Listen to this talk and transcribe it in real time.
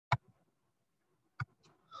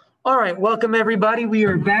All right, welcome everybody. We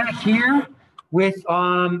are back here with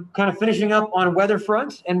kind of finishing up on weather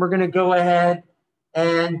fronts, and we're going to go ahead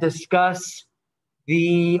and discuss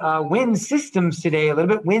the wind systems today, a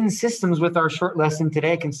little bit wind systems with our short lesson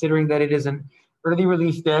today, considering that it is an early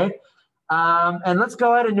release day. And let's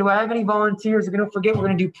go ahead and do I have any volunteers? Don't forget, we're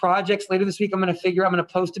going to do projects later this week. I'm going to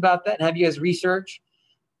post about that and have you guys research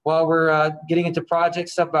while we're getting into project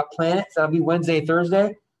stuff about planets. That'll be Wednesday,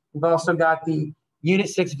 Thursday. We've also got the Unit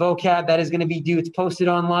 6 vocab that is going to be due. It's posted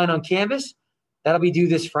online on Canvas. That'll be due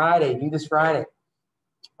this Friday.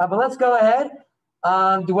 But let's go ahead.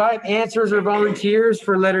 Do I have answers or volunteers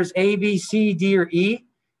for letters A, B, C, D, or E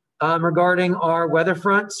regarding our weather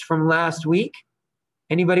fronts from last week?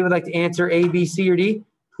 Anybody would like to answer A, B, C, or D?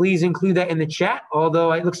 Please include that in the chat.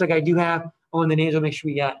 Although it looks like I do have. Oh, and then Angel, make sure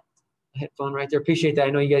we got a headphone right there. Appreciate that. I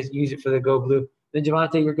know you guys use it for the Go Blue. Then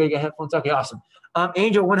Javante, you're good. You got headphones. Okay, awesome.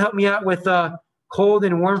 Angel, want to help me out with cold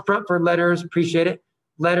and warm front for letters? Appreciate it.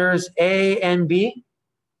 Letters A and B.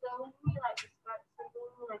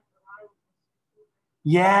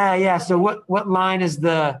 Yeah. So what line is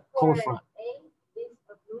the cold front?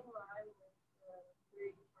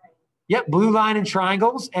 Yep, blue line and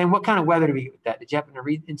triangles. And what kind of weather do we get with that? Did you happen to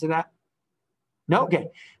read into that? No? Okay.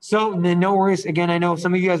 So then no worries. Again, I know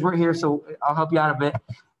some of you guys weren't here, so I'll help you out a bit.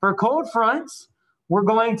 For cold fronts, we're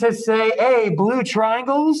going to say A, blue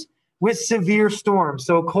triangles with severe storms.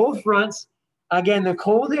 So cold fronts, again, the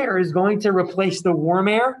cold air is going to replace the warm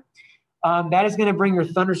air. That is going to bring your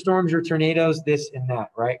thunderstorms, your tornadoes, this and that,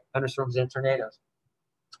 right? Thunderstorms and tornadoes.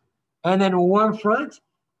 And then warm front.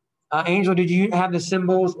 Angel, did you have the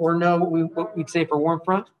symbols or know what we'd say for warm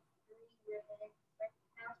front?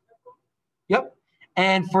 Yep.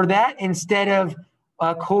 And for that, instead of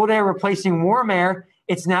cold air replacing warm air,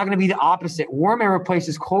 it's now going to be the opposite. Warm air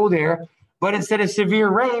replaces cold air. But instead of severe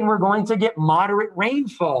rain, we're going to get moderate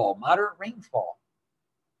rainfall.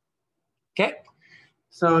 Okay.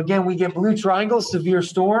 So again, we get blue triangles, severe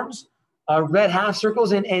storms, red half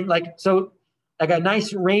circles, and like a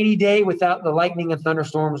nice rainy day without the lightning and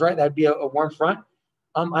thunderstorms, right? That'd be a warm front.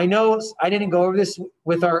 I know I didn't go over this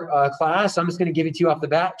with our class. So I'm just going to give it to you off the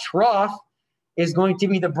bat. Trough is going to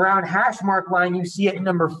be the brown hash mark line you see at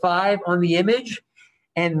number 5 on the image.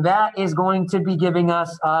 And that is going to be giving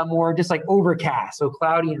us more just like overcast, so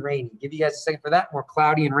cloudy and rainy. Give you guys a second for that, more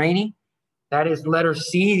cloudy and rainy. That is letter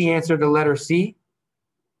C, the answer to letter C.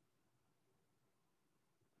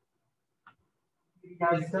 Give you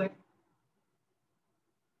guys a second.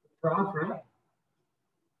 Trough, right?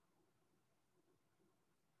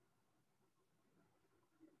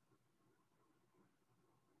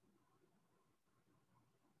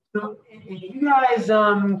 So if you guys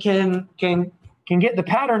can get the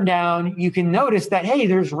pattern down, you can notice that, hey,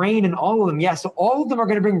 there's rain in all of them. Yeah, so all of them are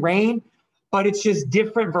going to bring rain, but it's just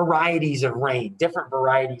different varieties of rain,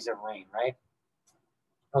 right?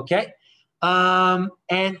 Okay.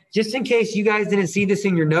 And just in case you guys didn't see this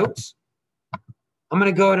in your notes, I'm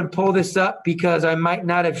going to go ahead and pull this up because I might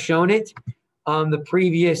not have shown it during the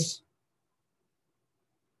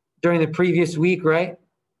previous week, right?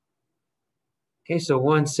 Okay, so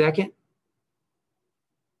 1 second.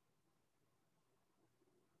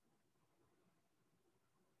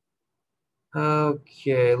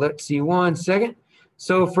 Okay, let's see 1 second.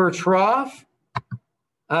 So for trough,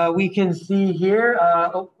 we can see here,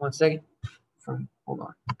 1 second. Hold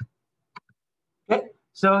on. Okay,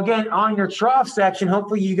 so again, on your trough section,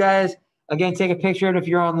 hopefully you guys, again, take a picture of it if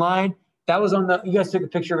you're online. That was you guys took a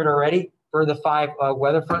picture of it already for the 5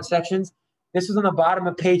 weather front sections. This is on the bottom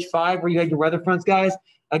of page 5 where you had your weather fronts, guys.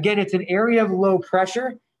 Again, it's an area of low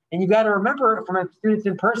pressure. And you got to remember from our students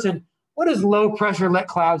in person, what does low pressure let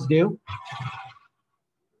clouds do?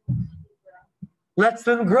 Lets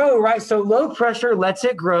them grow, right? So low pressure lets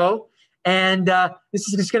it grow. And this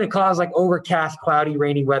is just going to cause like overcast, cloudy,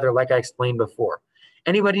 rainy weather like I explained before.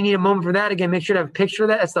 Anybody need a moment for that? Again, make sure to have a picture of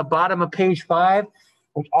that. That's the bottom of page 5,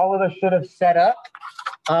 which all of us should have set up.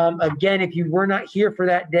 Again, if you were not here for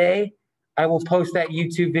that day, I will post that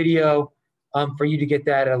YouTube video for you to get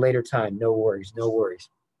that at a later time. No worries.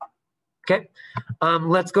 Okay,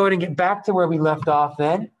 let's go ahead and get back to where we left off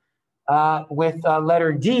then with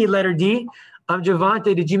letter D. Letter D.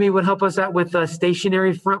 Javante, did you maybe help us out with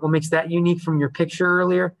stationary front? What makes that unique from your picture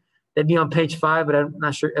earlier? That'd be on page 5, but I'm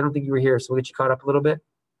not sure. I don't think you were here, so we'll get you caught up a little bit.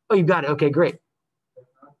 Oh, you got it. Okay, great.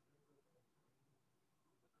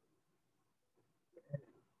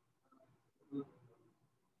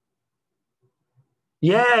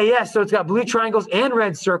 Yeah. So it's got blue triangles and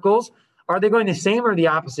red circles. Are they going the same or the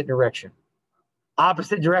opposite direction?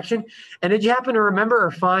 Opposite direction. And did you happen to remember or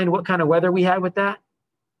find what kind of weather we had with that?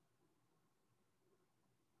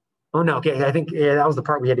 Oh, no. Okay. I think that was the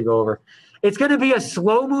part we had to go over. It's going to be a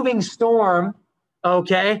slow-moving storm,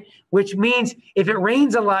 okay, which means if it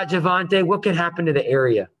rains a lot, Javante, what can happen to the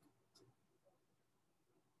area?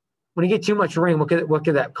 When you get too much rain, what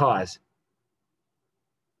could that cause?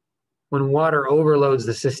 When water overloads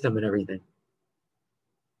the system and everything.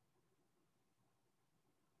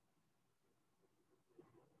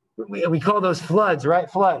 We call those floods, right?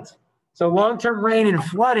 Floods. So long-term rain and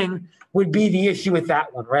flooding would be the issue with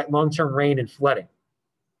that one, right? Long-term rain and flooding.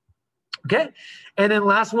 Okay. And then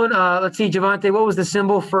last one, let's see, Javante, what was the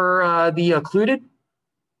symbol for the occluded?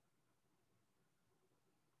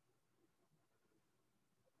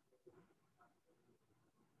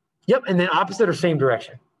 Yep. And then opposite or same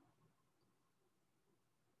direction?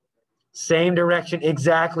 Same direction,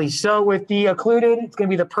 exactly. So with the occluded, it's going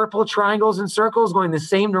to be the purple triangles and circles going the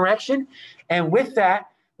same direction. And with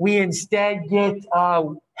that, we instead get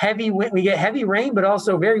heavy rain, but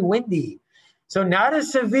also very windy. So not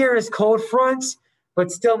as severe as cold fronts, but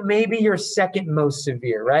still maybe your second most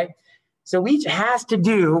severe, right? So each of these has to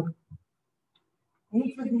do with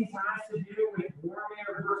warm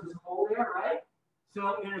air versus cold air, right?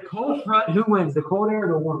 So in a cold front, who wins, the cold air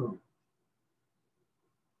or the warm air?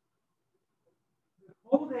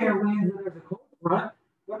 Cold air wins when there's a cold front.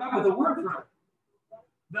 What about with the warm front?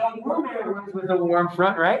 The warm air wins with the warm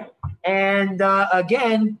front, right? And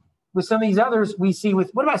again, with some of these others, we see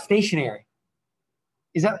with, what about stationary?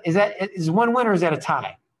 Is one winner or is that a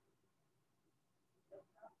tie?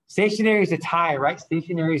 Stationary is a tie, right?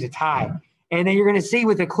 Stationary is a tie. And then you're going to see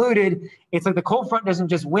with occluded, it's like the cold front doesn't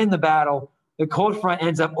just win the battle. The cold front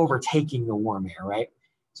ends up overtaking the warm air, right?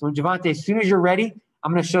 So Javante, as soon as you're ready,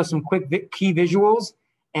 I'm going to show some quick key visuals,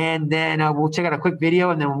 and then we'll check out a quick video,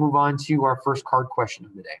 and then we'll move on to our first card question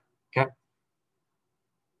of the day, okay?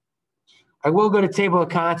 I will go to table of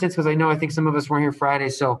contents because I think some of us weren't here Friday,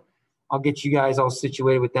 so I'll get you guys all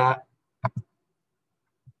situated with that.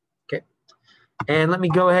 Okay. And let me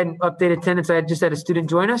go ahead and update attendance. I just had a student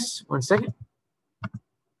join us. 1 second.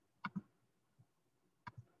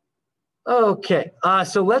 Okay.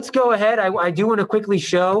 So let's go ahead. I do want to quickly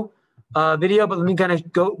show video, but let me kind of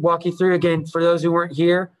walk you through again for those who weren't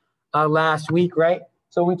here last week, right?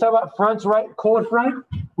 So we talk about fronts, right? Cold front.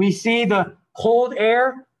 We see the cold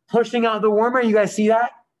air pushing out the warm air. You guys see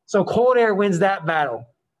that? So cold air wins that battle.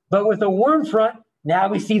 But with the warm front, now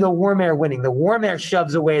we see the warm air winning. The warm air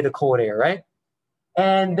shoves away the cold air, right?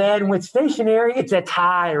 And then with stationary, it's a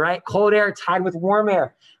tie, right? Cold air tied with warm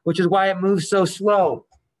air, which is why it moves so slow.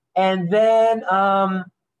 And then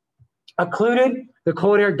occluded, the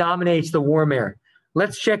cold air dominates the warm air.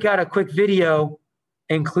 Let's check out a quick video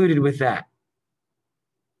included with that.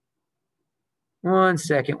 1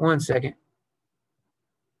 second, 1 second.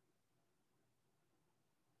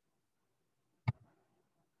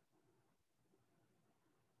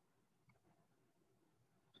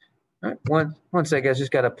 All right, one second. I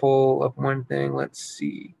just got to pull up one thing. Let's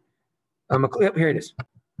see. Yep, here it is.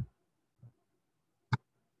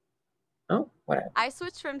 Oh, what happened? I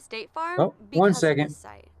switched from State Farm. Oh, 1 second. Of this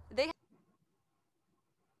site. They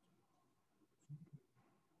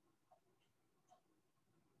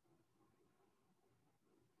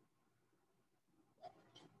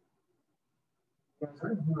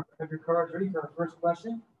Have your cards ready for our first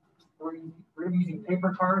question. We're going to be using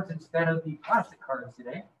paper cards instead of the plastic cards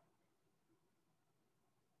today.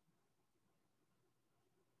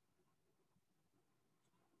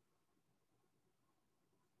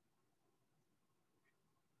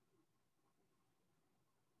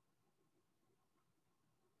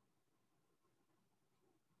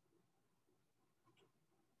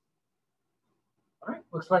 All right,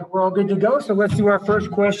 looks like we're all good to go. So let's do our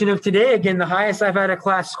first question of today. Again, the highest I've had a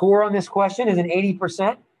class score on this question is an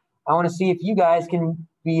 80%. I want to see if you guys can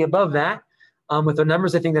be above that. With the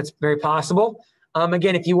numbers, I think that's very possible.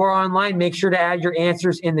 Again, if you are online, make sure to add your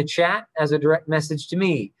answers in the chat as a direct message to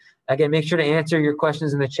me. Again, make sure to answer your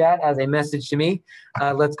questions in the chat as a message to me.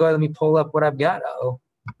 Let's go ahead. Let me pull up what I've got. Uh-oh.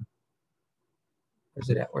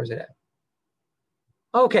 Where's it at? Where's it at?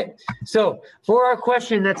 Okay, so for our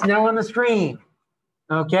question that's now on the screen,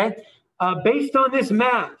 okay, based on this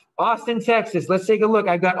map, Austin, Texas, let's take a look.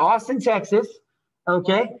 I've got Austin, Texas,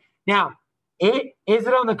 okay. Now, is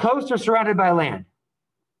it on the coast or surrounded by land?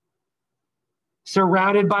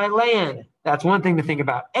 Surrounded by land. That's one thing to think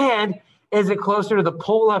about. And is it closer to the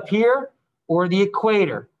pole up here or the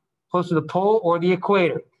equator? Closer to the pole or the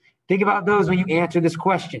equator? Think about those when you answer this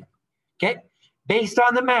question, okay? Based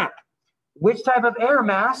on the map, which type of air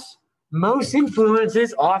mass most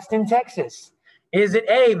influences Austin, Texas? Is it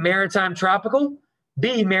A, maritime tropical,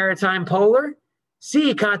 B, maritime polar,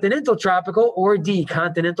 C, continental tropical, or D,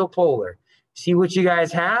 continental polar? See what you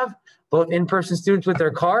guys have, both in-person students with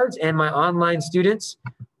their cards and my online students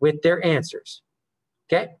with their answers.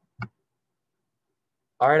 Okay?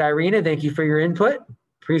 All right, Irina, thank you for your input.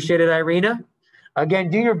 Appreciate it, Irina.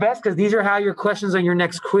 Again, do your best because these are how your questions on your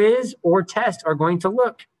next quiz or test are going to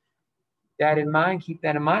look. Keep that in mind, keep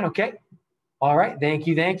that in mind, okay? All right, thank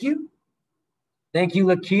you, thank you. Thank you,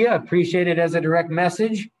 Lakia, appreciate it as a direct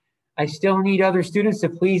message. I still need other students to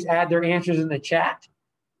please add their answers in the chat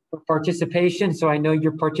for participation, so I know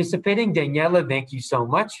you're participating. Daniela, thank you so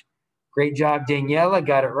much. Great job, Daniela,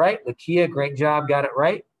 got it right. Lakia, great job, got it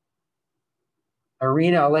right.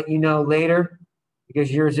 Irina, I'll let you know later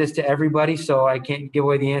because yours is to everybody, so I can't give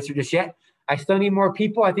away the answer just yet. I still need more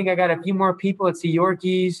people. I think I got a few more people. Let's see,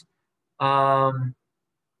 Yorkies.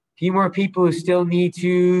 Few more people who still need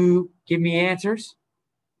to give me answers.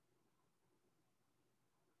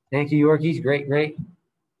 Thank you, Yorkies. Great, great.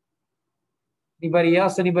 Anybody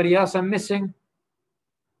else? Anybody else I'm missing?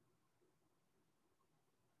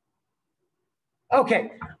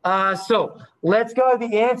 Okay, so let's go.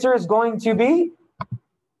 The answer is going to be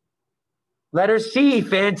letter C.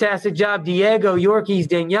 Fantastic job, Diego, Yorkies,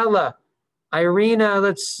 Daniela, Irina.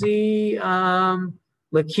 Let's see.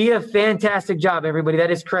 Lakia, fantastic job, everybody.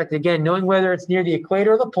 That is correct. Again, knowing whether it's near the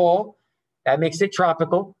equator or the pole, that makes it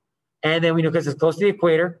tropical. And then we know because it's close to the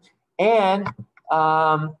equator. And,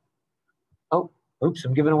 oops,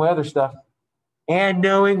 I'm giving away other stuff. And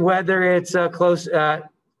knowing whether it's close,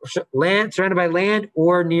 land, surrounded by land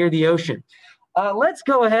or near the ocean. Let's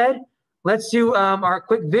go ahead. Let's do our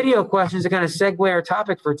quick video questions to kind of segue our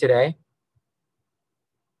topic for today.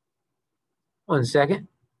 1 second.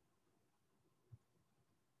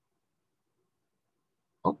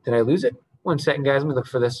 Oh, did I lose it? 1 second, guys. Let me look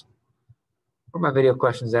for this. Where are my video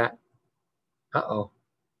questions at? Uh-oh.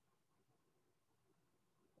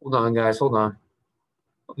 Hold on, guys. Hold on.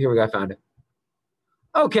 Oh, here we go. I found it.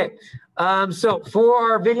 Okay. So for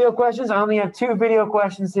our video questions, I only have 2 video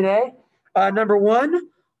questions today. Number 1,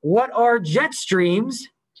 what are jet streams?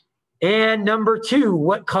 And number 2,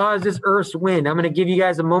 what causes Earth's wind? I'm going to give you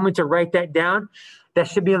guys a moment to write that down. That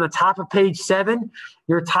should be on the top of page 7.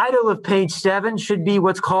 Your title of page 7 should be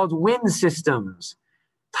what's called wind systems.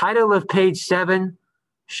 Title of page 7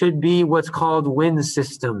 should be what's called wind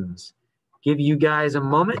systems. Give you guys a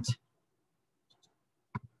moment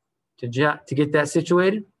to get that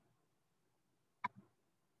situated.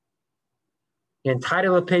 And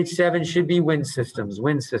title of page 7 should be wind systems,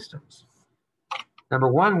 wind systems. Number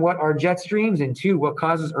 1, what are jet streams? And 2, what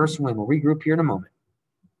causes Earth's wind? We'll regroup here in a moment.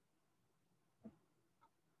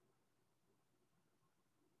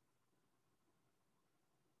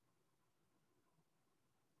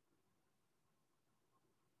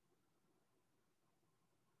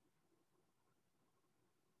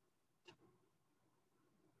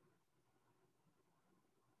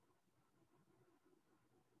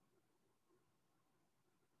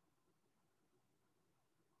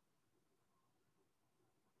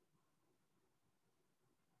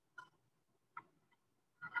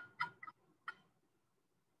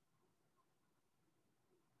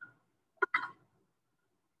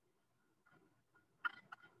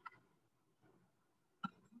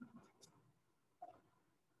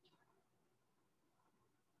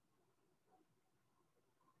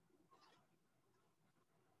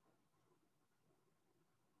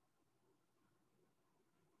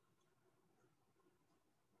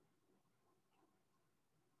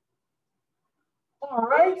 All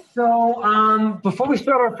right, so before we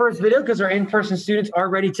start our first video, because our in-person students are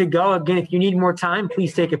ready to go, again, if you need more time,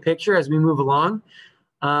 please take a picture as we move along.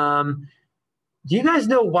 Do you guys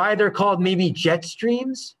know why they're called maybe jet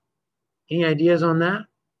streams? Any ideas on that?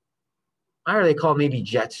 Why are they called maybe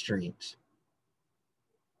jet streams?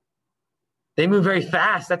 They move very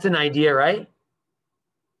fast. That's an idea, right?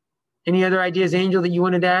 Any other ideas, Angel, that you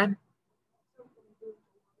wanted to add?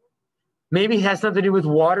 Maybe it has something to do with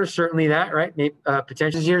water. Certainly that, right? Maybe,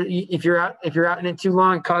 potentially here, if you're out in it too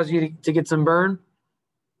long, it causes you to get some burn.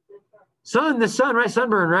 The sun, right?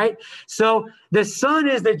 Sunburn, right? So the sun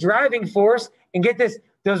is the driving force. And get this: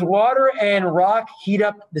 does water and rock heat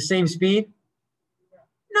up the same speed?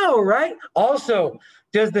 No, right? Also,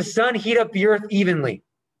 does the sun heat up the earth evenly?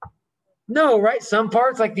 No, right? Some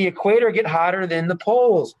parts, like the equator, get hotter than the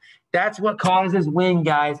poles. That's what causes wind,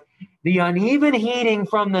 guys. The uneven heating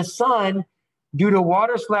from the sun due to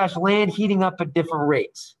water/land heating up at different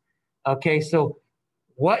rates. Okay, so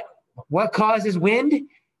what causes wind?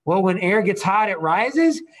 Well, when air gets hot, it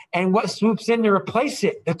rises, and what swoops in to replace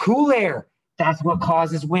it? The cool air. That's what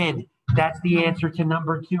causes wind. That's the answer to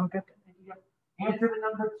number 2. Answer to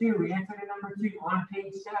number 2. Answer to number 2 on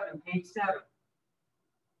page 7. Page 7.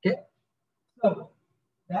 Okay. So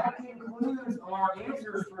that concludes our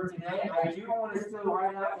answers for today. I do want to still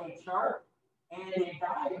write out a chart and a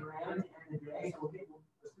diagram to end the day. So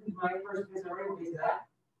this is my first visit. We'll get to that.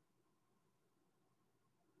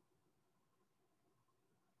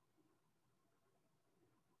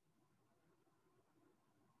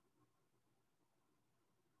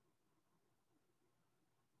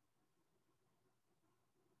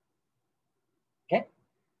 Okay.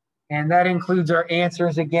 And that includes our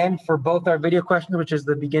answers again for both our video questions, which is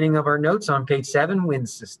the beginning of our notes on page 7, wind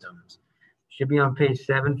systems. Should be on page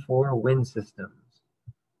 7 for wind systems.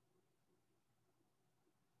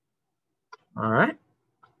 All right.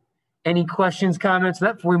 Any questions, comments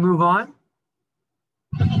left before we move on?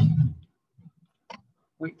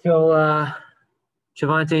 Wait till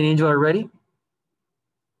Javante and Angel are ready.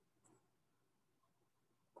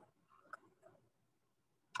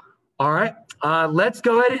 All right. Let's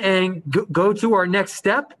go ahead and go to our next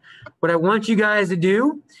step. What I want you guys to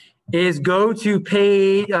do is go to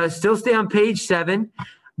page, still stay on page 7,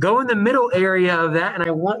 go in the middle area of that, and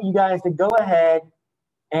I want you guys to go ahead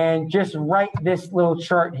and just write this little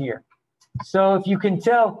chart here. So if you can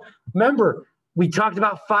tell, remember, we talked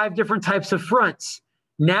about 5 different types of fronts.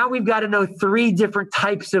 Now we've got to know 3 different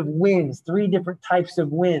types of winds, 3 different types of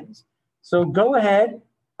winds. So go ahead.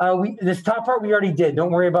 This top part we already did.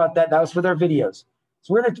 Don't worry about that. That was with our videos.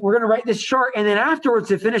 So we're gonna write this chart, and then afterwards,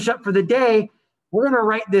 to finish up for the day, we're gonna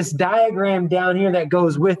write this diagram down here that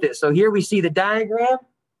goes with it. So here we see the diagram.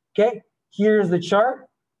 Okay, here's the chart.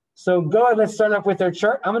 So go ahead. Let's start off with our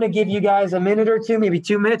chart. I'm gonna give you guys a minute or 2, maybe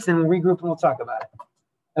 2 minutes, then we'll regroup and we'll talk about it.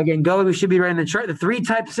 Again, go. We should be writing the chart. The 3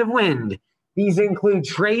 types of wind. These include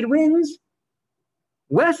trade winds,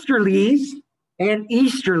 westerlies, and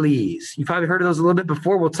easterlies. You've probably heard of those a little bit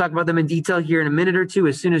before. We'll talk about them in detail here in a minute or 2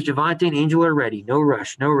 as soon as Javante and Angel are ready. No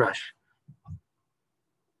rush, no rush.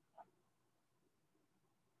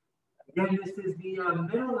 Again, this is the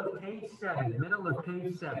middle of page 7, middle of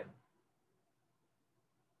page 7.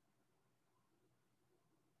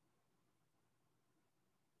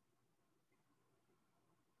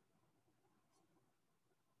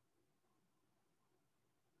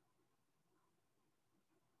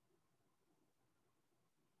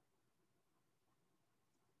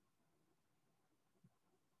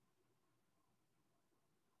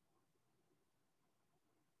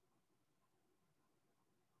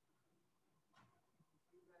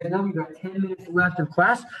 And now we've got 10 minutes left of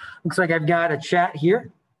class. Looks like I've got a chat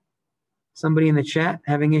here. Somebody in the chat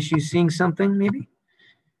having issues seeing something, maybe?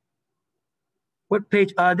 What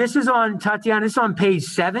page? This is on, Tatiana, this is on page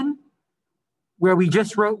 7, where we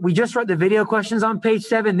just wrote the video questions on page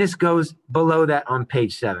 7. This goes below that on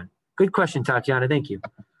page 7. Good question, Tatiana. Thank you.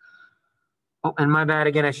 Oh, and my bad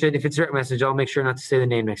again. I should, if it's a direct message, I'll make sure not to say the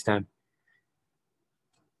name next time.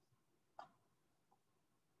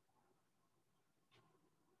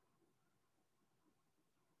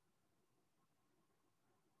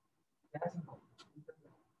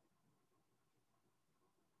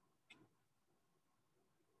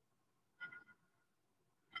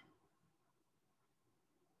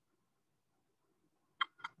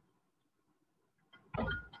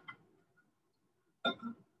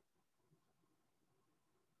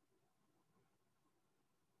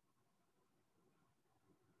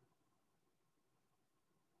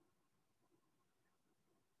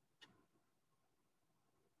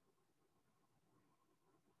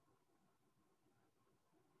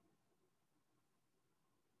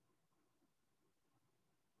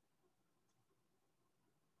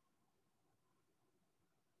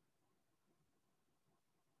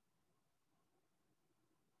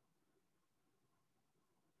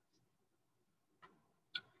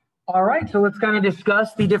 All right, so let's kind of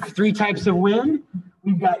discuss the different 3 types of wind.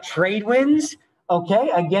 We've got trade winds, okay?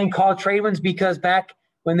 Again, called trade winds because back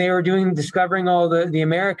when they were discovering all the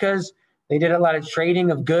Americas, they did a lot of trading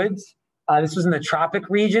of goods. This was in the tropic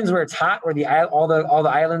regions where it's hot, where all the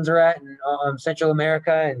islands are at, and Central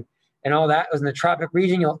America and all that. It was in the tropic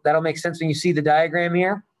region. That'll make sense when you see the diagram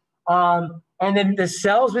here. And then the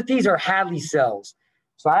cells with these are Hadley cells.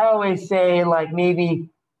 So I always say like maybe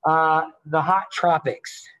the hot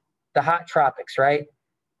tropics. The hot tropics, right?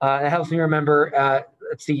 That helps me remember,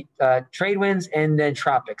 let's see, trade winds and then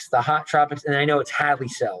tropics, the hot tropics. And I know it's Hadley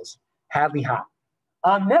cells, Hadley hot.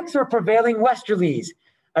 Next are prevailing westerlies.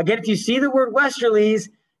 Again, if you see the word westerlies,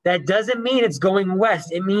 that doesn't mean it's going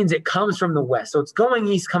west. It means it comes from the west. So it's going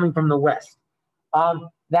east, coming from the west.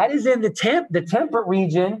 That is in the temperate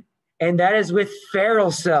region, and that is with Ferrel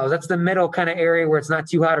cells. That's the middle kind of area where it's not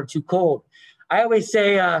too hot or too cold. I always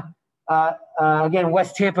say Again,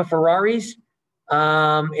 West Tampa Ferraris.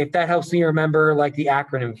 If that helps me remember like the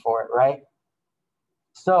acronym for it, right?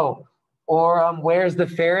 So, or where's the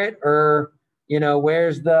ferret, or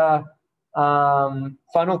where's the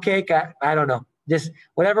funnel cake? I don't know. Just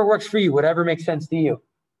whatever works for you, whatever makes sense to you.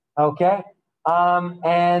 Okay.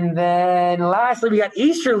 And then lastly, we got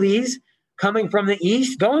easterlies coming from the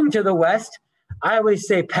east, going to the west. I always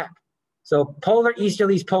say PEP. So polar,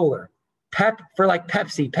 easterlies, polar. PEP for like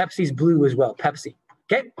Pepsi. Pepsi's blue as well. Pepsi.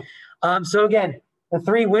 Okay. So again, the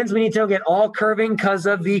three winds, we need to get all curving because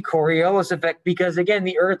of the Coriolis effect, because again,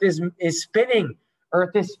 the earth is spinning.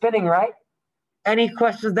 Earth is spinning, right? Any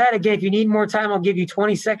questions of that? Again, if you need more time, I'll give you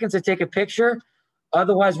 20 seconds to take a picture.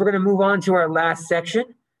 Otherwise, we're going to move on to our last section.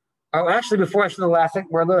 Oh, actually, before I show the last section,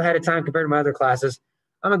 we're a little ahead of time compared to my other classes.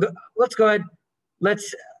 Let's go ahead.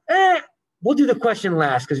 We'll do the question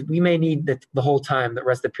last because we may need the whole time, the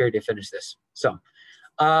rest of the period to finish this. So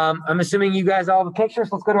I'm assuming you guys all have a picture.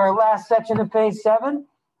 So let's go to our last section of page 7.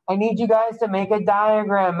 I need you guys to make a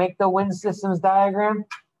diagram, make the wind systems diagram.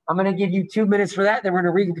 I'm going to give you 2 minutes for that. Then we're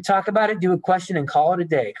going to talk about it, do a question, and call it a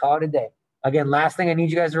day. Call it a day. Again, last thing I need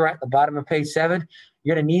you guys to write at the bottom of page 7.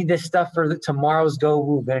 You're going to need this stuff for tomorrow's Go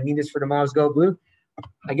Blue. Going to need this for tomorrow's Go Blue.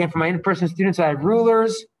 Again, for my in-person students, I have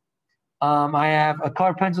rulers. I have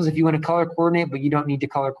color pencils if you want to color coordinate, but you don't need to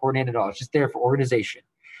color coordinate at all. It's just there for organization.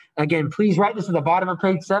 Again, please write this at the bottom of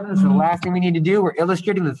page 7. This is the last thing we need to do. We're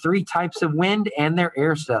illustrating the 3 types of wind and their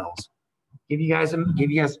air cells. Give you guys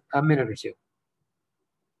a minute or two.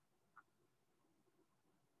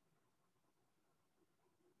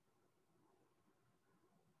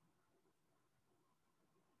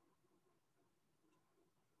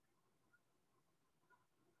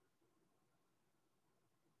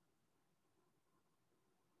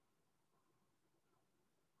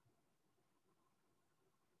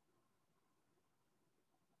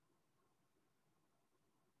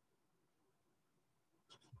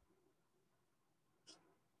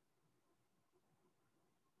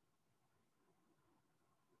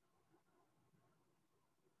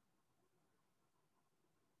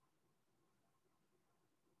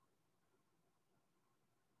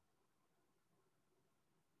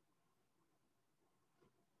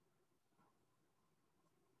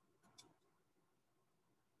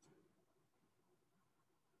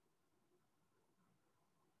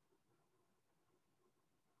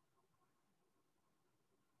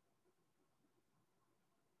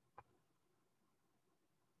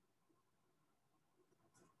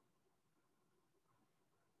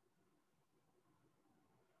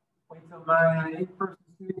 Wait till my in-person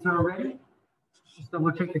students are ready. Just double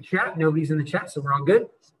check the chat. Nobody's in the chat, so we're all good.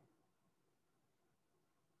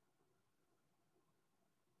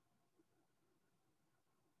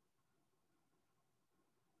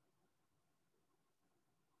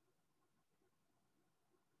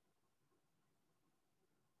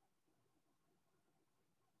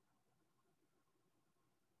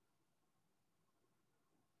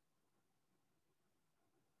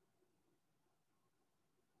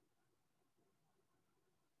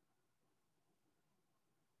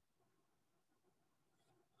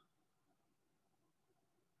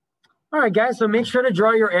 All right, guys, so make sure to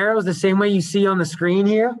draw your arrows the same way you see on the screen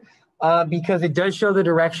here, because it does show the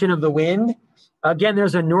direction of the wind. Again,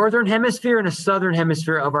 there's a northern hemisphere and a southern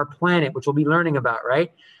hemisphere of our planet, which we'll be learning about,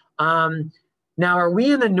 right? Now, are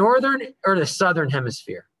we in the northern or the southern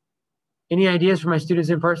hemisphere? Any ideas for my students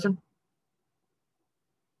in person?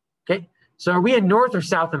 Okay, so are we in North or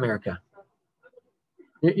South America?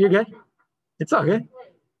 You're good? It's all good.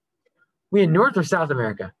 We in North or South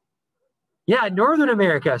America? Yeah, Northern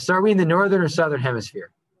America. So are we in the northern or southern hemisphere?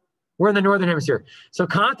 We're in the northern hemisphere. So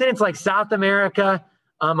continents like South America,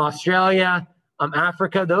 Australia,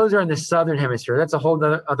 Africa, those are in the southern hemisphere. That's a whole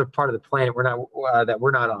other part of the planet that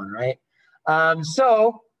we're not on, right?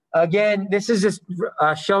 So again, this is just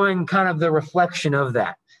showing kind of the reflection of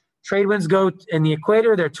that. Trade winds go in the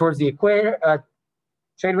equator. They're towards the equator.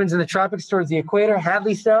 Trade winds in the tropics towards the equator.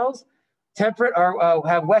 Hadley cells. Temperate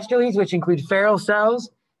have westerlies, which include Ferrel cells.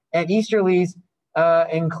 And easterlies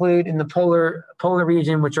include in the polar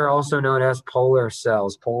region, which are also known as polar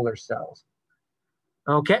cells.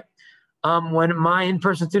 Okay. When my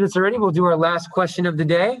in-person students are ready, we'll do our last question of the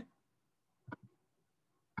day.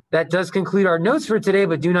 That does conclude our notes for today,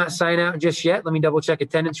 but do not sign out just yet. Let me double check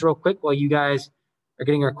attendance real quick while you guys are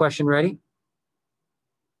getting our question ready.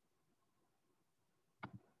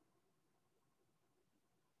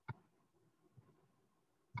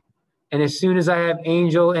 And as soon as I have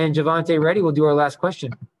Angel and Javante ready, we'll do our last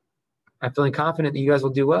question. I'm feeling confident that you guys will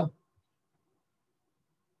do well.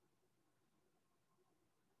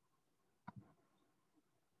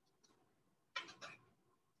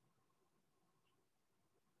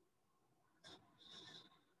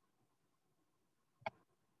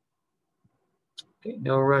 Okay,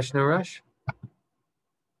 no rush, no rush.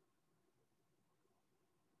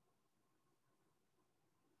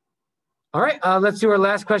 All right, let's do our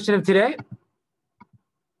last question of today.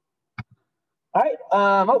 All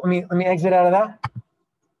right, let me exit out of that.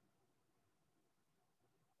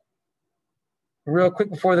 Real quick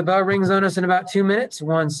before the bell rings on us in about 2 minutes.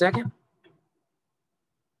 1 second.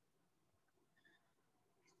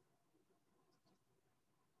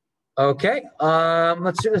 Okay,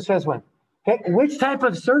 let's do this first one. Okay, which type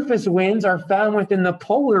of surface winds are found within the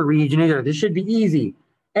polar region? Either this should be easy.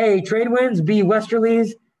 A, trade winds, B,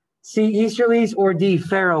 westerlies, C, easterlies, or D,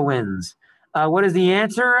 faroe winds. What is the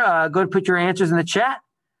answer? Go ahead and put your answers in the chat.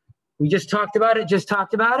 We just talked about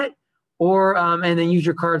it, or and then use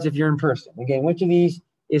your cards if you're in person. Again, which of these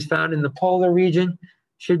is found in the polar region?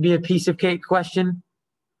 Should be a piece of cake question.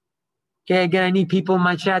 Okay, again, I need people in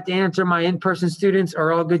my chat to answer. My in-person students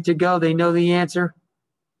are all good to go. They know the answer.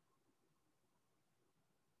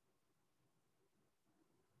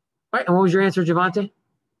 All right, and what was your answer, Javante?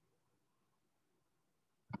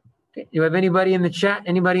 Okay, do you have anybody in the chat?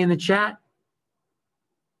 Anybody in the chat?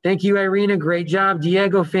 Thank you, Irina. Great job.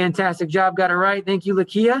 Diego, fantastic job. Got it right. Thank you,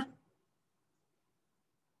 Lakia.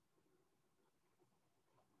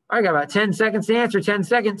 All right, got about 10 seconds to answer. 10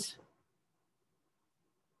 seconds.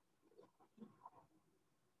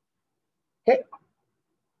 Okay.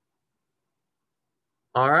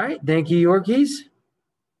 All right. Thank you, Yorkies.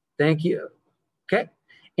 Thank you. Okay.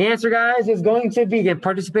 Answer, guys, is going to be, again,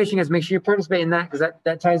 participation, guys. Make sure you participate in that because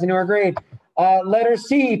that ties into our grade. Letter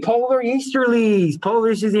C, polar easterlies.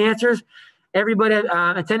 Polar easterlies, the answers. Everybody,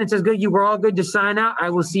 attendance is good. You were all good to sign out. I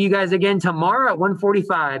will see you guys again tomorrow at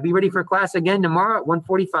 1:45. Be ready for class again tomorrow at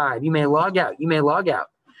 1:45. You may log out. You may log out.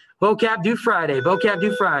 Vocab due Friday. Vocab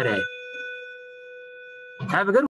due Friday. Have a good one.